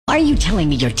Why are you telling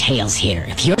me your tales here?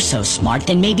 If you're so smart,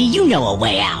 then maybe you know a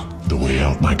way out. The way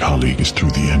out, my colleague, is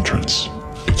through the entrance.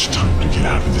 It's time to get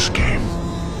out of this game.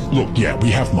 Look, yeah, we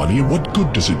have money, and what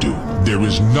good does it do? There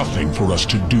is nothing for us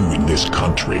to do in this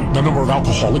country. The number of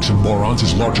alcoholics and morons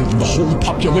is larger than the whole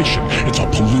population. It's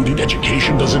all polluted,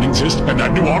 education doesn't exist, and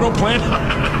that new auto plant?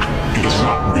 It's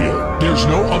not real. There's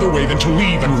no other way than to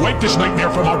leave and wipe this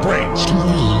nightmare from our brains. To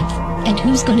leave? And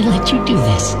who's going to let you do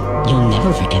this? You'll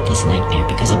never forget this nightmare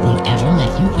because it won't ever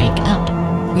let you wake up.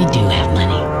 We do have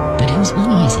money, but whose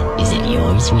money is it? Is it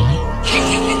yours, really?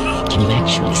 Can you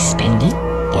actually spend it?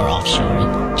 Or offshore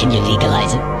it? Can you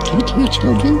legalize it? Give it to your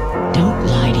children? Don't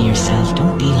lie to yourself.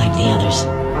 Don't be like the others.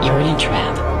 You're in a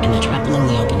trap, and the trap will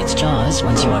only open its jaws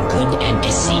once you are good and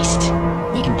deceased.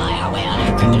 We can buy our way out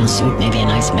of a criminal suit, maybe a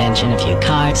nice mansion, a few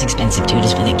cars, expensive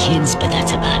tutors for the kids, but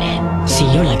that's about it. See,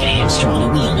 you're like a hamster on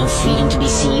a wheel, no freedom to be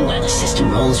seen while the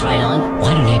system rolls right on.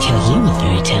 Why don't I tell you a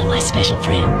fairy tale, my special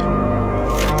friend?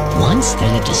 Once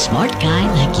there lived a smart guy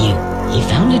like you. He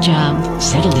found a job,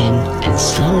 settled in, and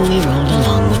slowly rolled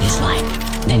along with his life.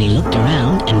 Then he looked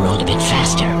around and rolled a bit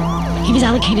faster. He was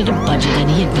allocated a budget and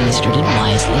he administered it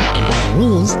wisely, and by the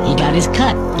rules, he got his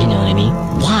cut, you know what I mean?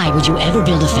 Why would you ever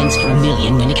build a fence for $1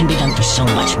 million when it can be done for so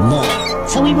much more?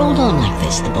 So he rolled on like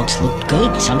this. The books looked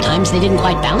good, sometimes they didn't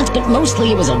quite balance, but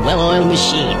mostly it was a well-oiled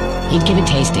machine. He'd give a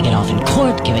taste to get off in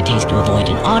court, give a taste to avoid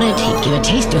an audit, he'd give a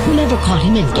taste to whoever caught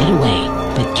him and get away.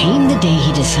 But came the day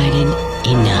he decided,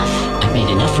 enough. I've made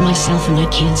enough for myself and my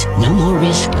kids. No more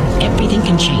risk. Everything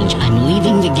can change. I'm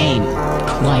leaving the game.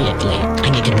 Quietly. I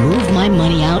need to move my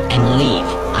money out and leave.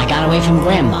 I got away from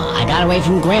Grandma. I got away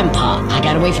from Grandpa. I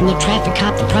got away from the traffic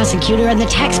cop, the prosecutor, and the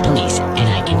tax police. And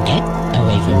I can get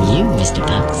away from you, Mr.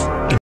 Pucks.